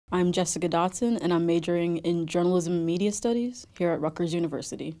I'm Jessica Dotson, and I'm majoring in journalism and media studies here at Rutgers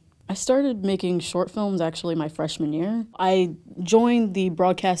University. I started making short films actually my freshman year. I joined the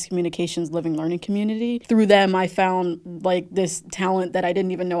broadcast communications living learning community. Through them, I found this talent that I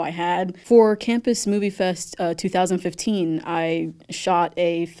didn't even know I had. For Campus Movie Fest 2015, I shot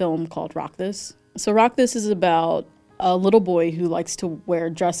a film called Rock This. So Rock This is about a little boy who likes to wear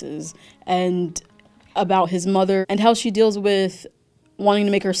dresses and about his mother and how she deals with wanting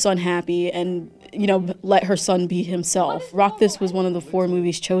to make her son happy and, let her son be himself. Rock This was one of the 4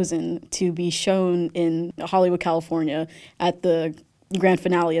 movies chosen to be shown in Hollywood, California at the grand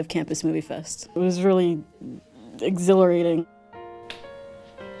finale of Campus Movie Fest. It was really exhilarating.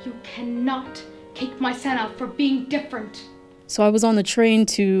 You cannot kick my son out for being different. So I was on the train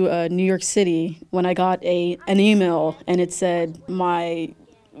to New York City when I got an email, and it said my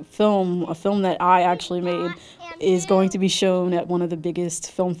film, a film that I actually made, is going to be shown at one of the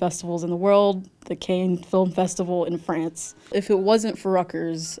biggest film festivals in the world, the Cannes Film Festival in France. If it wasn't for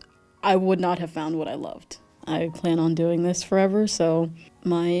Rutgers, I would not have found what I loved. I plan on doing this forever, so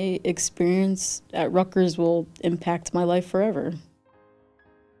my experience at Rutgers will impact my life forever.